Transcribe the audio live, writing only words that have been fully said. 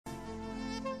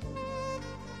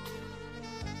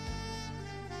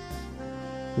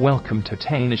Welcome to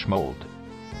Tanishq Mould,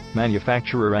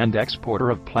 manufacturer and exporter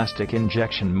of plastic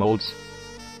injection molds.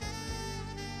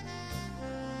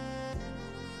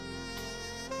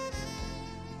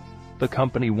 The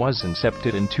company was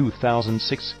incepted in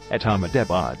 2006 at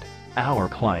Ahmedabad. Our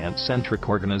client-centric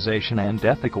organization and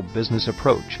ethical business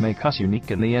approach make us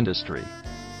unique in the industry.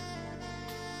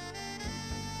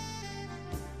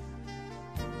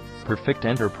 Perfect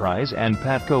Enterprise and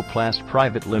Patco Plast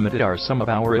Private Limited are some of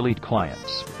our elite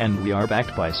clients, and we are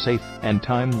backed by safe and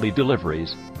timely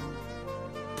deliveries.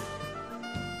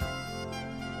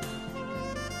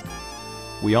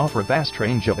 We offer a vast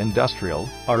range of industrial,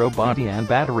 RO body and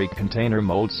battery container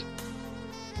molds.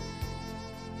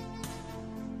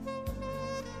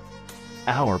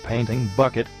 Our painting,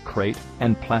 bucket, crate,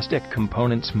 and plastic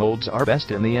components molds are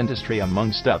best in the industry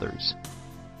amongst others.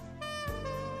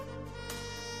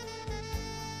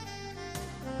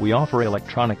 We offer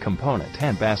electronic component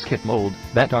and basket mold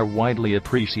that are widely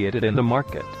appreciated in the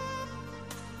market.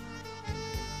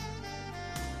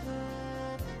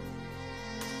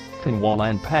 Thin wall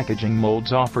and packaging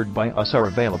molds offered by us are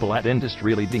available at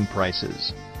industry-leading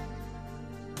prices.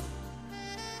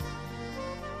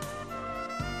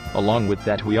 Along with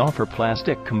that, we offer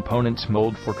plastic components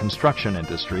mold for construction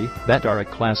industry that are a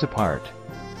class apart.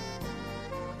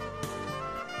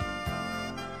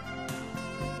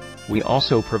 We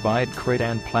also provide crate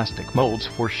and plastic molds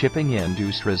for shipping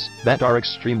industries that are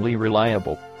extremely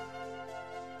reliable.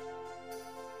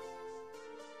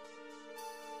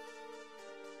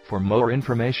 For more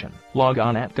information, log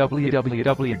on at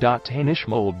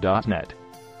www.tanishqmould.net.